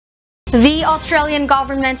The Australian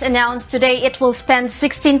government announced today it will spend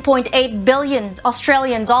 16.8 billion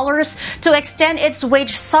Australian dollars to extend its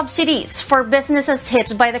wage subsidies for businesses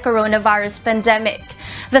hit by the coronavirus pandemic.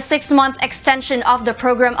 The 6-month extension of the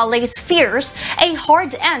program allays fears a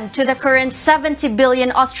hard end to the current 70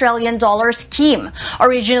 billion Australian dollar scheme,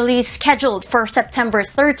 originally scheduled for September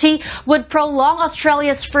 30, would prolong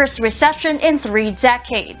Australia's first recession in 3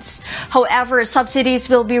 decades. However, subsidies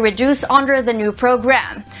will be reduced under the new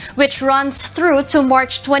program, which runs through to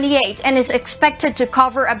March 28 and is expected to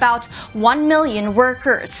cover about 1 million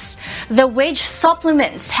workers. The wage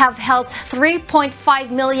supplements have helped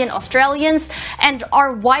 3.5 million Australians and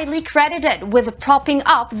are widely credited with propping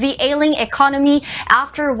up the ailing economy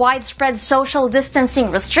after widespread social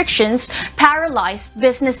distancing restrictions paralyzed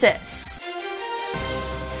businesses.